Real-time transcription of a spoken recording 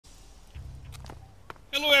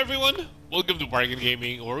Hello everyone! Welcome to Bargain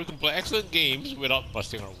Gaming, where we can play excellent games without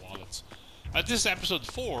busting our wallets. This is episode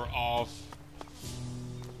 4 of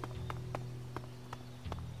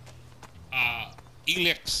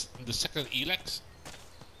Elex, the second Elex.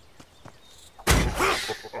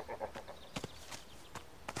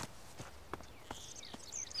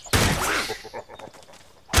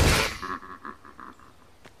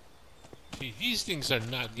 See, these things are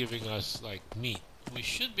not giving us like meat. We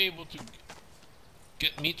should be able to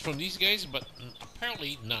get meat from these guys, but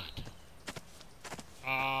apparently not.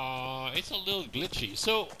 It's a little glitchy.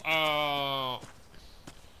 So,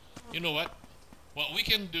 you know what? What we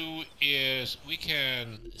can do is we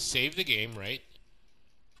can save the game, right?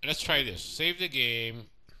 Let's try this. Save the game.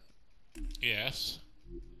 Yes.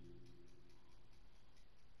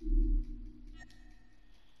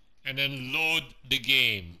 And then load the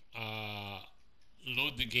game.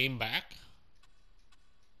 Load the game back.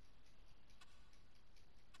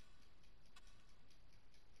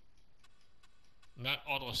 Not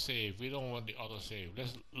autosave. We don't want the autosave.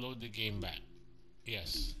 Let's load the game back.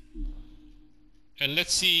 Yes. And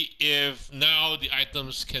let's see if now the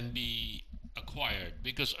items can be acquired.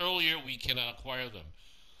 Because earlier we cannot acquire them.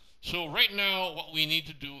 So right now what we need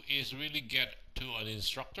to do is really get to an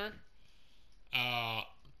instructor.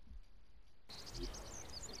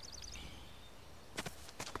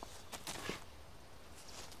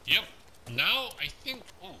 Yep. Now I think,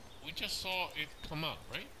 oh, we just saw it come up,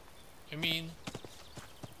 right? I mean,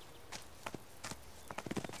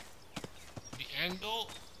 the angle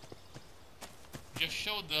just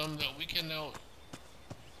showed them that we can now,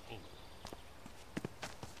 oh,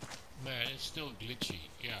 man, it's still glitchy.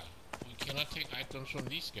 Yeah, we cannot take items from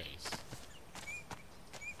these guys.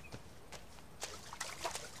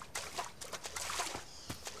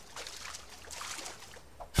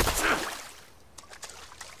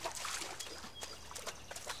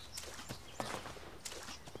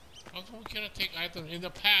 How come we cannot take items in the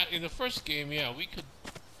past? In the first game, yeah, we could.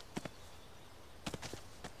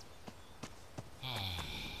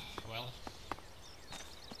 Well,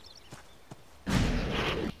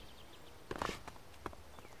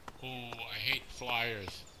 oh, I hate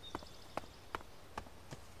flyers.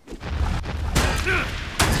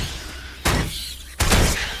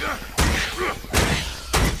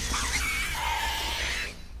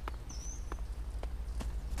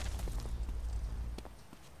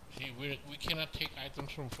 See, we cannot take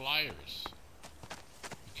items from flyers.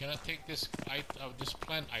 We cannot take this this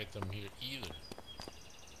plant item here either.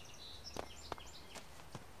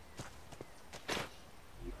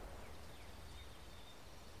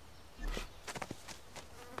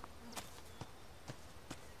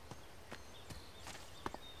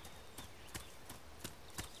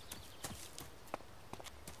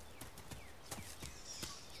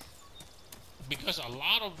 Because a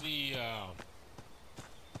lot of the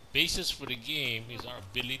basis for the game is our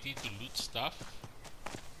ability to loot stuff,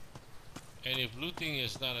 and if looting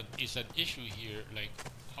is not is an issue here, like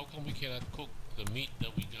how come we cannot cook the meat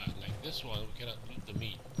that we got? Like this one, we cannot loot the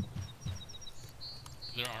meat.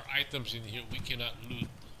 There are items in here we cannot loot.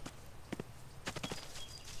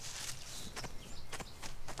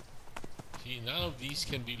 See, none of these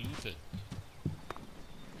can be looted.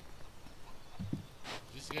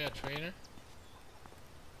 Is this guy a trainer?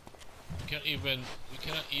 We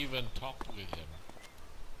cannot even talk with him.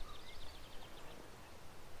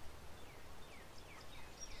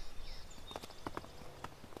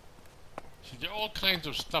 See, there are all kinds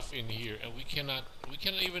of stuff in here, and we cannot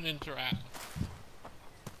even interact.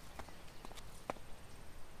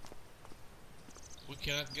 We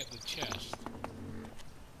cannot get the chest.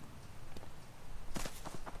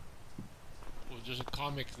 Oh, there's a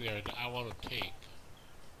comic there that I want to take.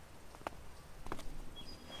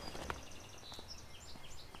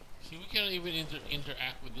 See, we cannot even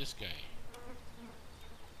interact with this guy.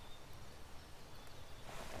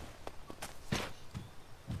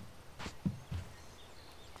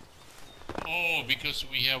 Oh, because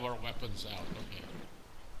we have our weapons out. Okay.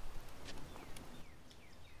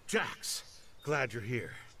 Jax, glad you're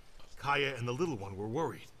here. Kaya and the little one were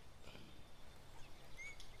worried.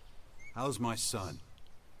 How's my son?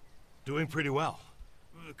 Doing pretty well,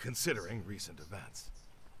 considering recent events.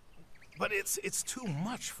 But it's too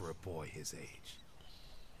much for a boy his age.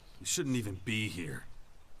 He shouldn't even be here.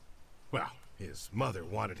 Well, his mother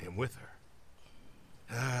wanted him with her.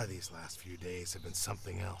 These last few days have been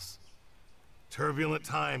something else. Turbulent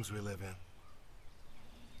times we live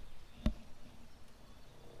in.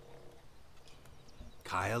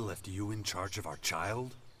 Kaya left you in charge of our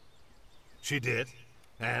child? She did,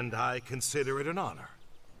 and I consider it an honor.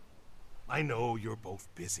 I know you're both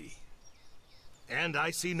busy. And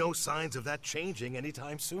I see no signs of that changing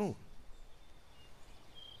anytime soon.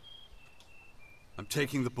 I'm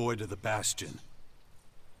taking the boy to the Bastion.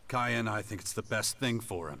 Kaya and I think it's the best thing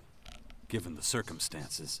for him, given the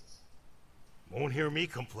circumstances. Won't hear me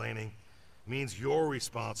complaining. Means you're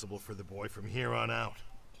responsible for the boy from here on out.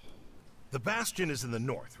 The Bastion is in the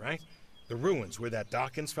north, right? The ruins where that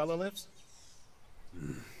Dawkins fella lives?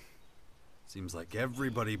 Seems like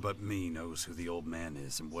everybody but me knows who the old man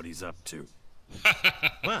is and what he's up to.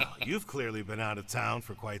 Well, you've clearly been out of town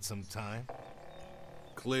for quite some time.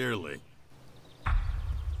 Clearly.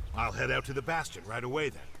 I'll head out to the Bastion right away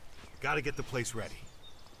then. Gotta get the place ready.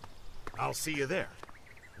 I'll see you there.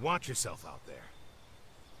 Watch yourself out there.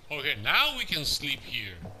 Okay, now we can sleep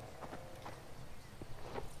here.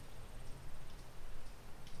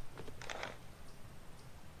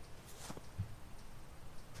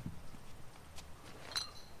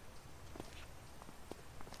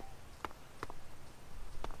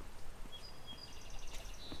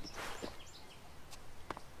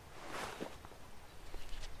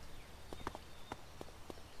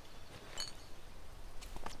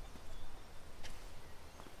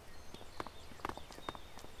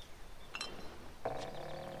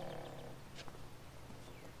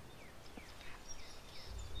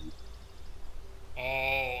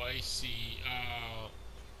 Oh, I see.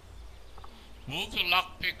 Move the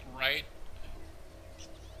lockpick right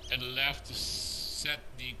and left to set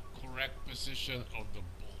the correct position of the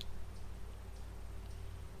bolt.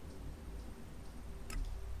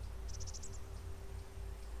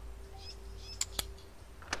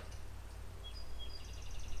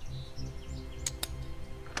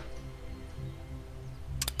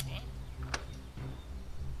 What?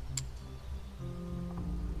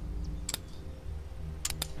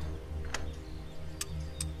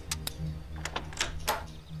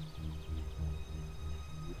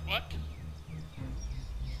 What?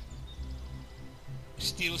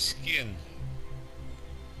 Steel skin.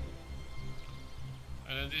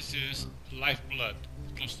 And then this is lifeblood,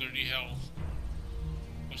 plus 30 health.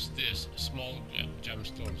 What's this? Small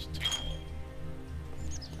gemstones. Take all.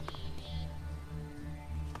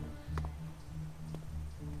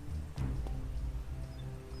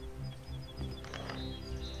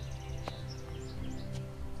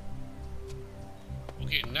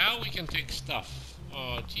 Okay, now we can take stuff.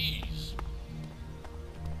 Oh, jeez.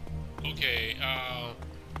 Okay,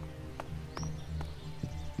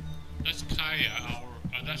 that's Kaya,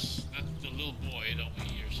 that's the little boy that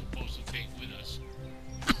we are supposed to take with us.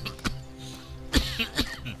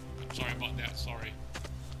 Sorry about that, sorry.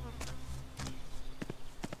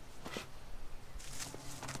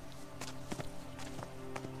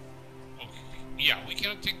 Okay, yeah, we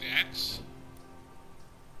cannot take the axe.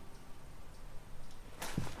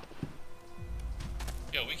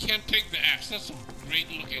 Yeah, we can't take the axe. That's a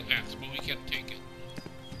great looking axe, but we can't take it.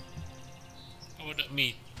 How about the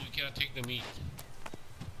meat? We cannot take the meat.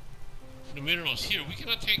 The minerals here, we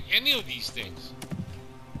cannot take any of these things.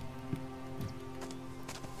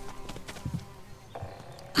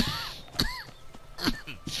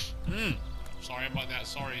 Sorry about that,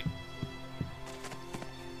 sorry.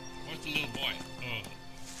 Where's the little boy? Oh.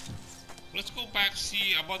 Let's go back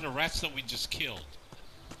see about the rats that we just killed.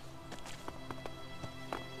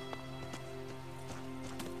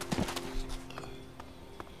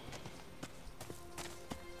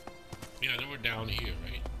 Yeah, they were down here,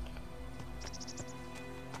 right?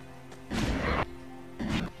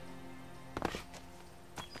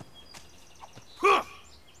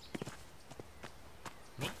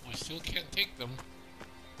 Nope, we still can't take them.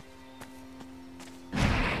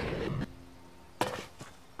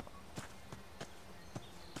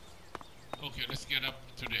 Okay, let's get up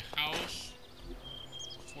to the house.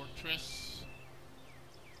 Fortress.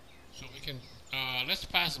 So we can, let's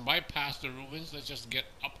bypass the ruins. Let's just get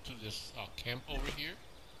up to this camp over here.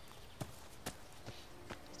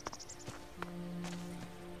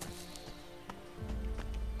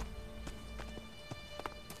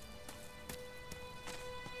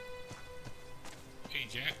 Hey,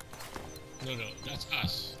 Jack. No, that's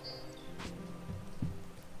us.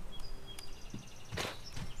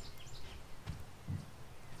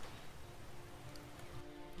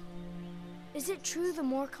 Is it true the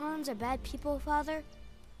Morcons are bad people, Father?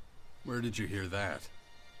 Where did you hear that?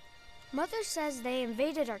 Mother says they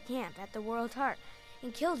invaded our camp at the World Heart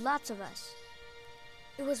and killed lots of us.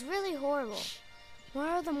 It was really horrible. Why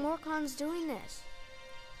are the Morcons doing this?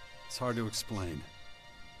 It's hard to explain.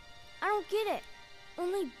 I don't get it.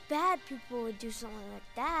 Only bad people would do something like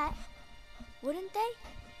that, wouldn't they?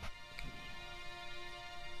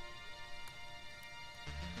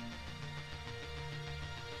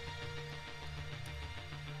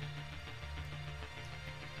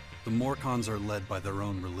 The Morcons are led by their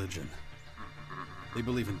own religion. They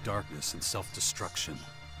believe in darkness and self-destruction.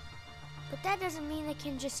 But that doesn't mean they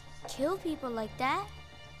can just kill people like that.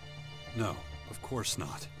 No, of course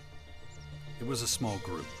not. It was a small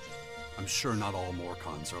group. I'm sure not all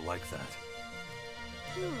Morcons are like that.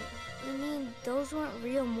 You mean those weren't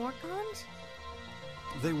real Morcons?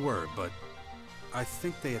 They were, but I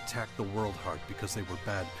think they attacked the World Heart because they were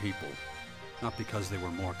bad people, not because they were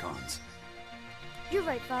Morcons. You're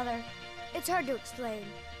right, Father. It's hard to explain.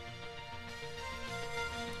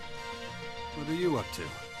 What are you up to?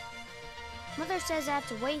 Mother says I have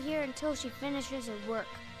to wait here until she finishes her work.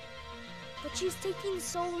 But she's taking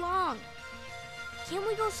so long. Can't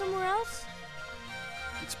we go somewhere else?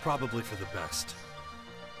 It's probably for the best.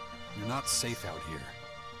 You're not safe out here.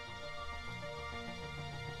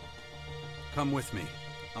 Come with me.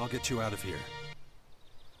 I'll get you out of here.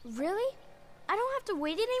 Really? I don't have to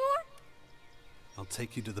wait anymore? I'll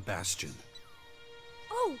take you to the Bastion.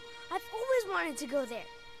 Oh, I've always wanted to go there.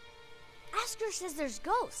 Asker says there's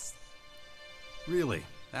ghosts. Really?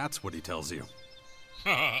 That's what he tells you.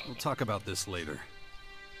 We'll talk about this later.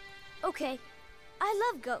 Okay,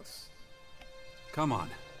 I love ghosts. Come on.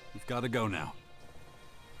 We've got to go now.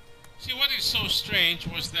 See, what is so strange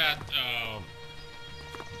was that,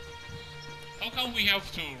 how come we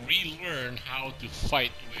have to relearn how to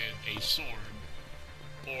fight with a sword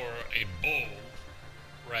or a bow,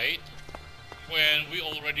 right? When we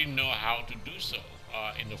already know how to do so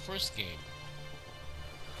in the first game.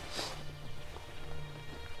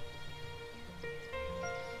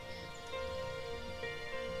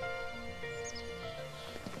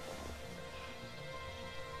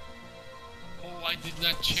 Oh, I did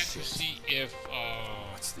not check to see if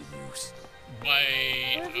What's the use? by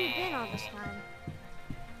Where have you been all this time?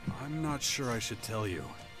 I'm not sure I should tell you.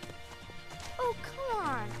 Oh, come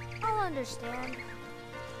on. I'll understand.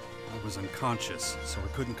 I was unconscious, so I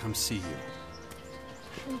couldn't come see you.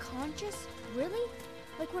 Unconscious? Really?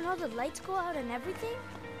 Like when all the lights go out and everything?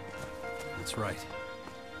 That's right.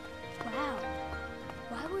 Wow.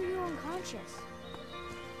 Why were you unconscious?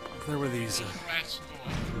 There were these... rats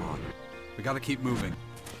going. Come on. We gotta keep moving.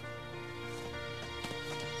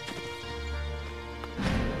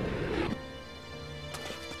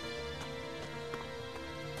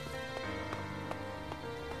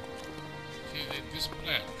 This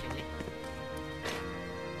plant, can we?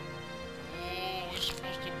 Oh, we're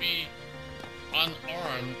supposed to be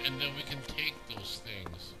unarmed and then we can take those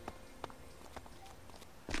things.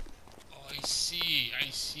 Oh, I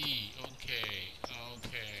see, okay,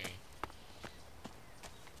 okay.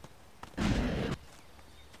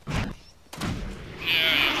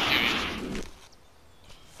 Yeah, okay.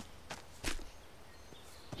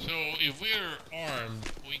 So if we're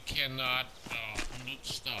armed, we cannot loot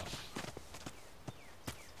stuff.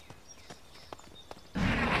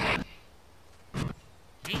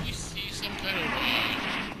 Did we see some kind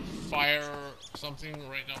of fire something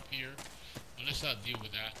right up here? Well, let's not deal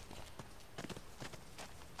with that.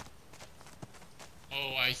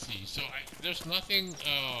 Oh, I see. So there's nothing,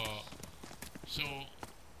 so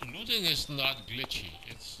looting is not glitchy.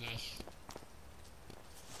 It's just...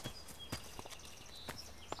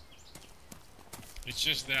 It's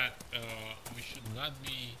just that we should not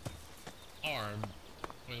be armed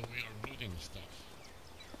when we are looting stuff.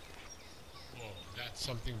 Whoa, that's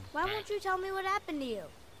something Why bad. won't you tell me what happened to you?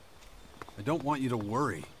 I don't want you to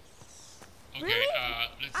worry. Okay, Really?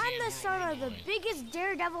 let's see I'm the where son we're of the going. biggest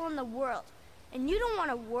daredevil in the world, and you don't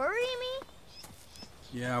want to worry me?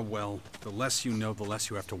 Yeah, well, the less you know, the less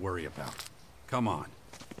you have to worry about. Come on.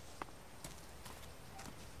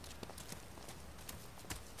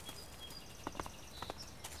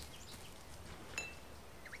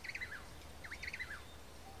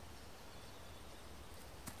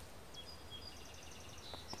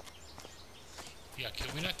 Yeah,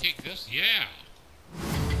 can we not take this? Yeah!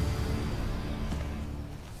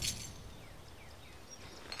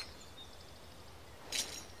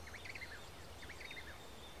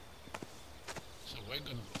 So we're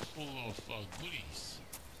gonna be full of goodies.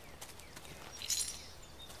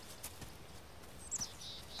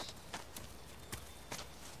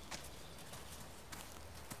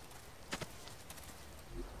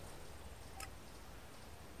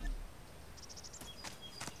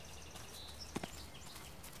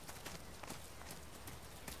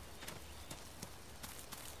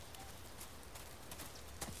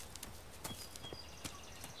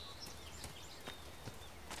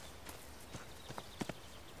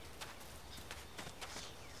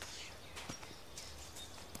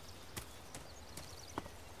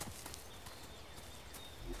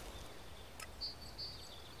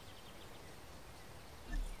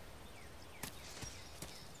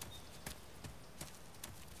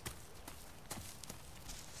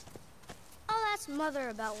 Mother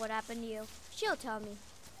about what happened to you. She'll tell me.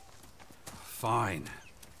 Fine.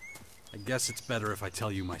 I guess it's better if I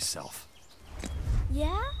tell you myself.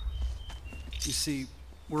 Yeah? You see,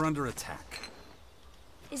 we're under attack.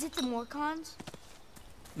 Is it the Morcons?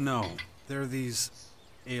 No, they're these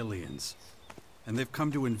aliens. And they've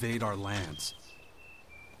come to invade our lands.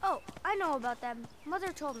 Oh, I know about them. Mother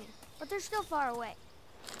told me, but they're still far away.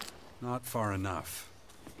 Not far enough.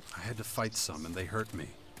 I had to fight some and they hurt me.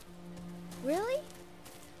 Really?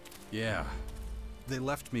 Yeah. They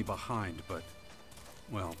left me behind, but...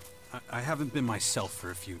 well, I haven't been myself for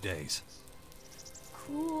a few days.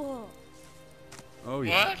 Cool. Oh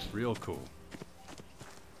yeah, What? Real cool.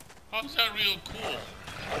 How's that real cool?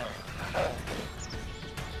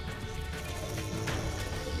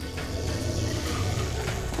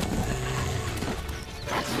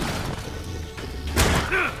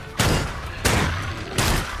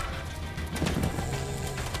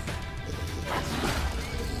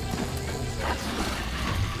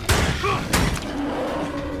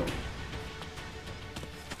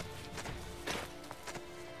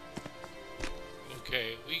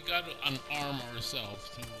 Okay, we gotta unarm ourselves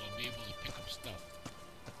to be able to pick up stuff.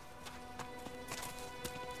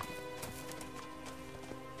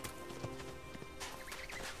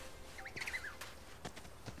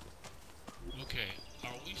 Okay,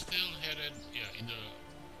 are we still headed, yeah, in the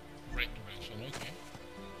right direction? Okay.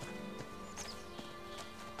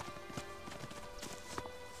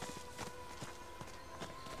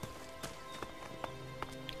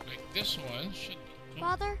 Like this one should be.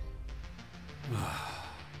 Father,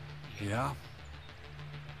 Yeah?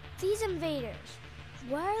 these invaders,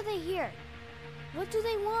 why are they here? What do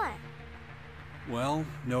they want? Well,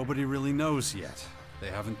 nobody really knows yet. They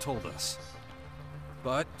haven't told us.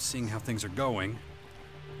 But, seeing how things are going,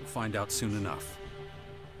 we'll find out soon enough.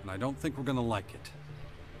 And I don't think we're gonna like it.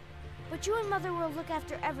 But you and Mother will look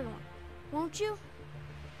after everyone, won't you?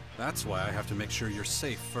 That's why I have to make sure you're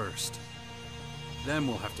safe first. Then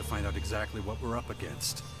we'll have to find out exactly what we're up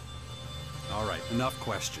against. Alright, enough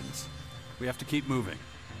questions. We have to keep moving.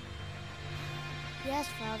 Yes,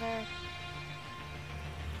 Father.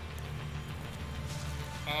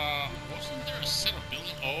 Wasn't there a set of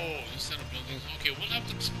buildings? Oh, a set of buildings. Okay, we'll have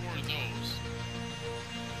to explore those.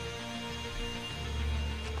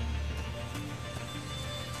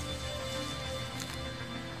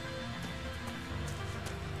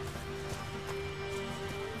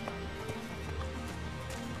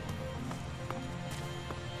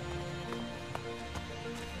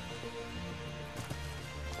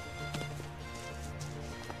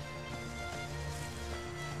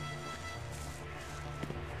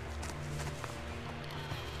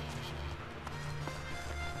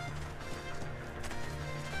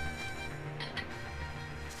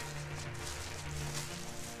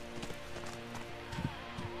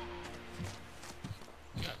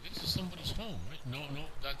 Yeah, this is somebody's home, right? No,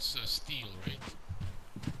 that's steel, right?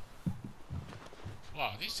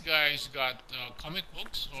 Wow, these guys got comic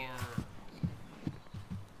books or...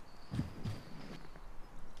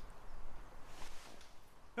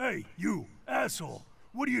 Hey, you, asshole!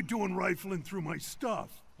 What are you doing rifling through my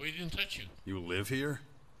stuff? We didn't touch you. You live here?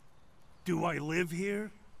 Do I live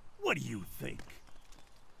here? What do you think?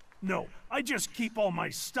 No, I just keep all my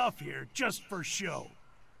stuff here just for show.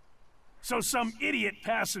 So some idiot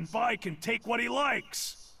passing by can take what he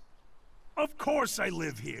likes. Of course I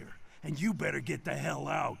live here, and you better get the hell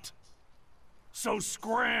out. So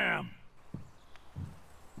scram!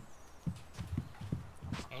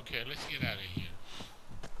 Okay, let's get out of here.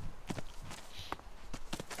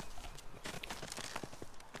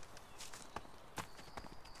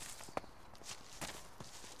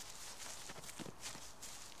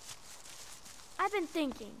 I've been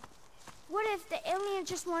thinking, what if the aliens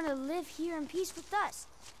just want to live here in peace with us?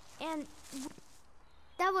 And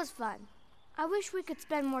that was fun. I wish we could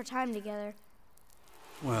spend more time together.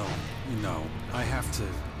 Well, you know, I have to...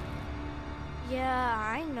 Yeah,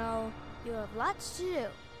 I know. You have lots to do.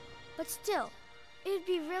 But still, it would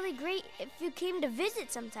be really great if you came to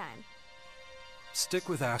visit sometime. Stick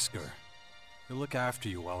with Asker. He'll look after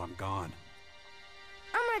you while I'm gone.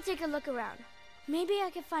 I'm gonna take a look around. Maybe I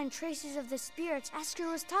could find traces of the spirits Asker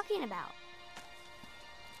was talking about.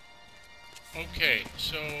 Okay,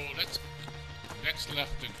 so let's next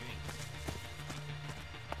left the group.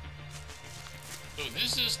 So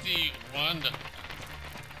this is the one that...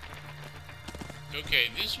 Okay,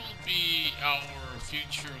 this will be our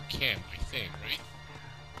future camp, I think, right?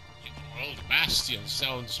 Well, the Bastion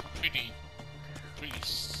sounds pretty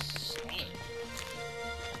solid.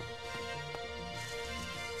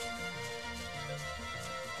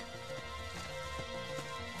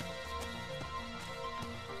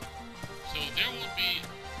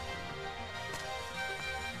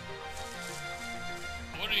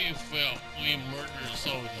 if we murder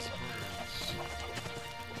some of these birds?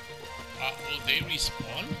 Will they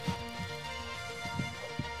respawn?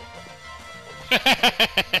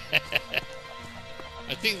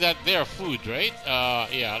 I think that they're food, right?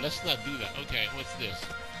 Yeah, let's not do that. Okay, what's this?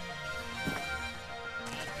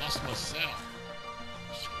 Oh, plasma cell.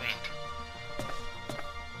 Scrap.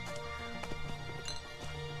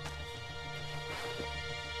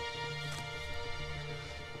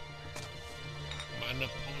 Mana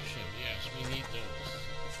potion, yes, we need those.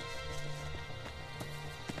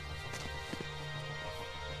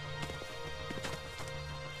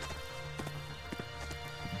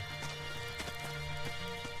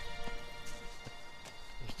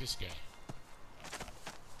 Who's this guy?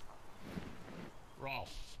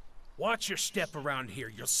 Rolf. Watch your step around here.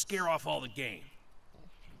 You'll scare off all the game.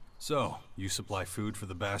 So, you supply food for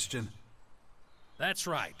the Bastion? That's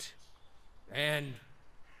right. And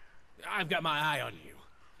I've got my eye on you.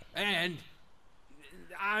 And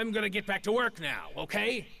I'm gonna get back to work now,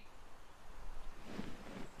 okay?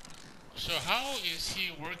 So how is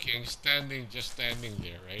he working just standing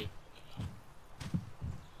there, right?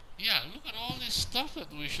 Yeah, look at all this stuff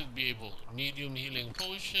that we should be able. Medium healing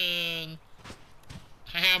potion,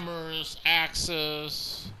 hammers,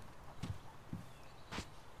 axes,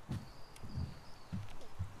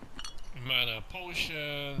 mana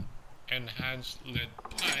potion, enhanced lead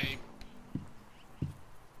pipe.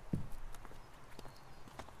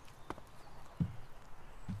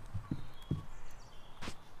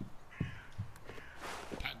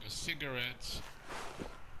 Pack of cigarettes.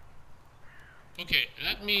 Okay,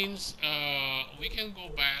 that means we can go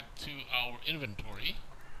back to our inventory.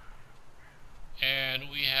 And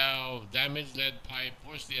we have damaged lead pipe.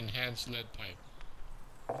 Where's the enhanced lead pipe?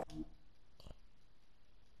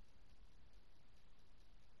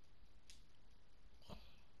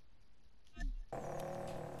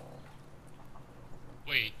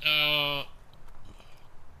 Wait,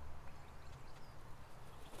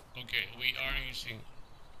 okay, we are using,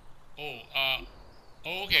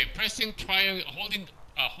 okay, pressing triangle,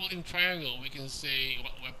 holding triangle, we can say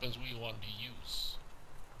what weapons we want to use.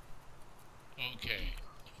 Okay.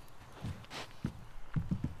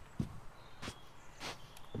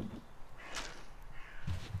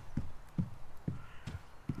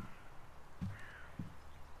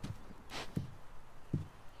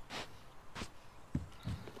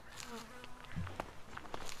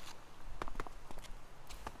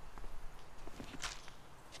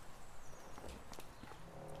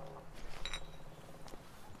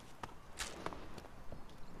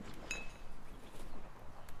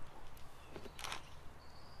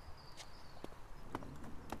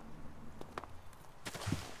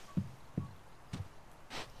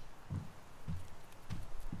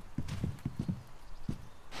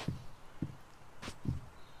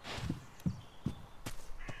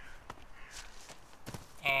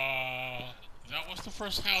 That was the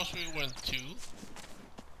first house we went to.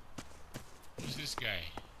 Who's this guy?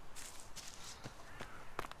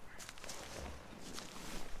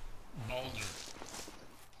 Boulder.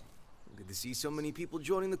 Good to see so many people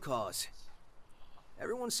joining the cause.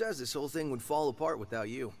 Everyone says this whole thing would fall apart without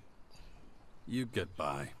you. You'd get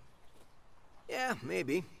by. Yeah,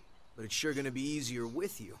 maybe. But it's sure gonna be easier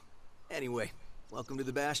with you. Anyway, welcome to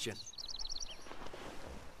the Bastion.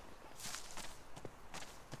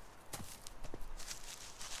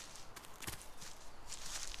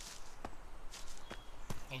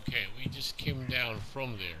 Okay, we just came down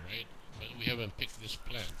from there, right? But we haven't picked this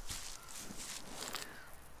plant.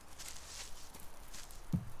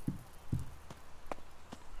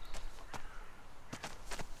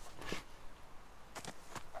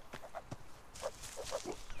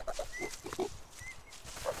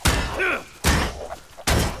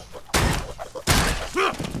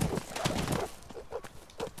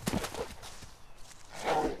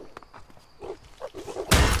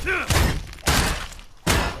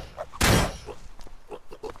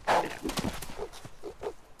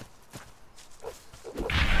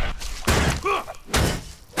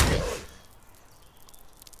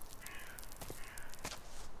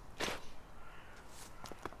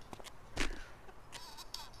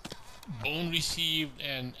 Bone received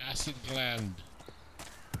and acid gland.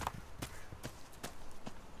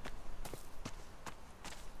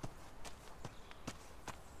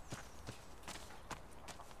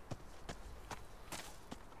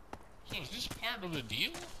 So is this part of the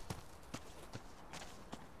deal?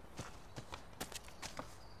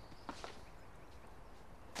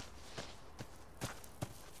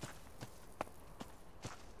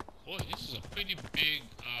 Boy, this is a pretty big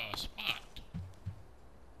spot.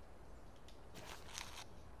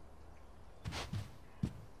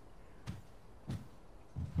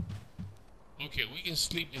 Okay, we can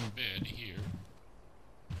sleep in bed here.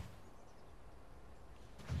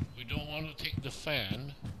 We don't want to take the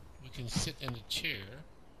fan. We can sit in the chair.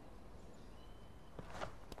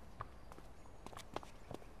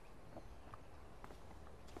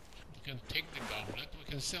 We can take the goblet. We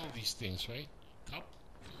can sell these things, right? Cup.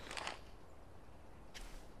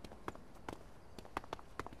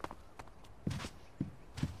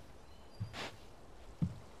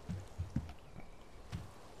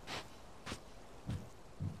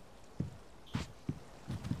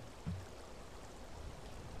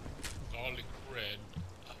 Garlic bread.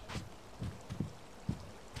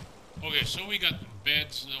 Okay, so we got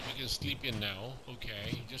beds that we can sleep in now.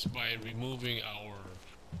 Okay, just by removing our...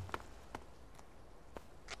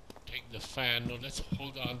 Take the fan. No, let's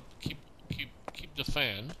hold on. Keep the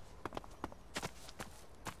fan.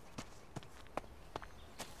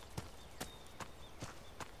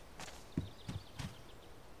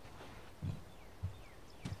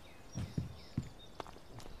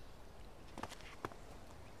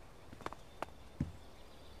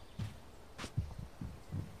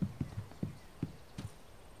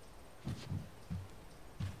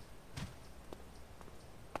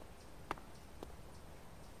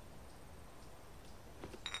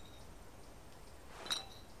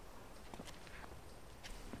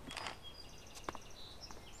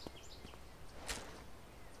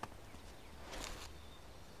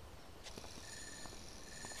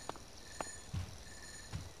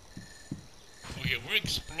 Okay, we're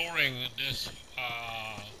exploring this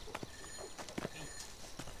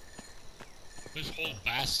whole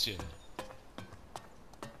bastion.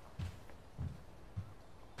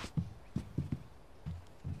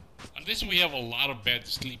 At least we have a lot of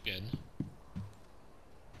beds to sleep in.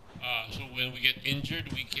 So when we get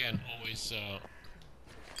injured, we can always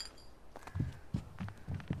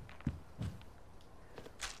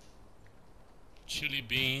chili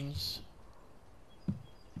beans.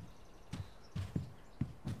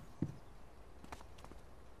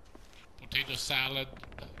 Potato salad.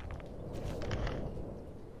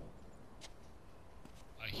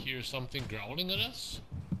 I hear something growling at us.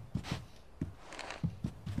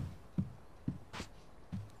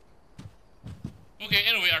 Okay,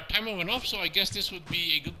 anyway, our timer went off, so I guess this would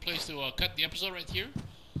be a good place to cut the episode right here.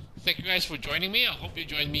 Thank you guys for joining me. I hope you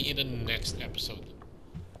join me in the next episode.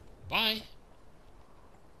 Bye.